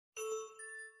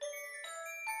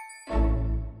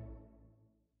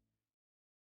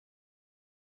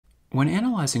When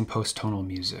analyzing posttonal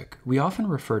music, we often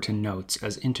refer to notes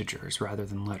as integers rather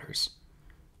than letters.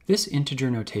 This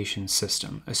integer notation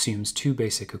system assumes two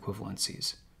basic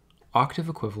equivalencies: octave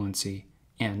equivalency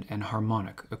and an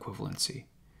harmonic equivalency.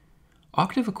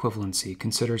 Octave equivalency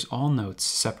considers all notes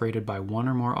separated by one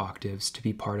or more octaves to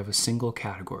be part of a single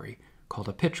category, called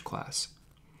a pitch class.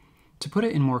 To put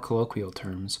it in more colloquial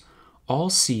terms, all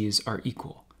Cs are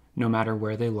equal, no matter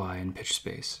where they lie in pitch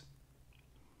space.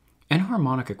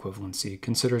 Enharmonic equivalency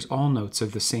considers all notes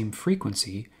of the same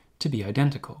frequency to be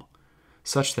identical,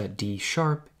 such that D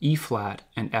sharp, E flat,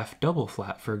 and F double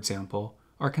flat, for example,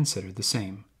 are considered the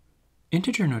same.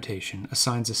 Integer notation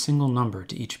assigns a single number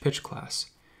to each pitch class.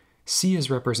 C is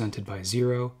represented by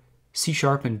 0, C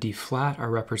sharp and D flat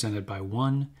are represented by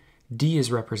 1, D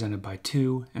is represented by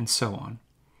 2, and so on.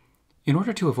 In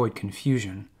order to avoid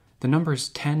confusion, the numbers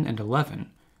 10 and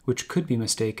 11, which could be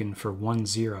mistaken for 1,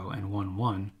 0 and 1,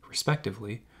 1,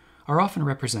 respectively, are often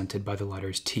represented by the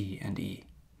letters T and E.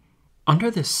 Under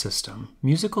this system,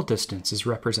 musical distance is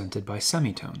represented by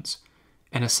semitones.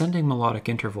 An ascending melodic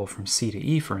interval from C to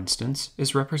E, for instance,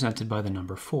 is represented by the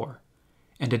number 4,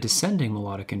 and a descending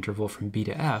melodic interval from B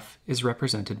to F is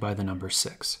represented by the number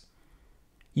 6.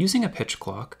 Using a pitch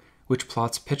clock, which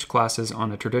plots pitch classes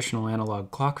on a traditional analog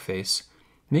clock face,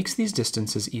 makes these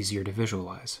distances easier to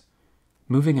visualize.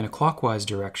 Moving in a clockwise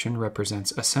direction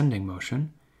represents ascending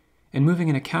motion, and moving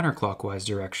in a counterclockwise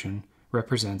direction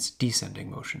represents descending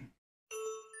motion.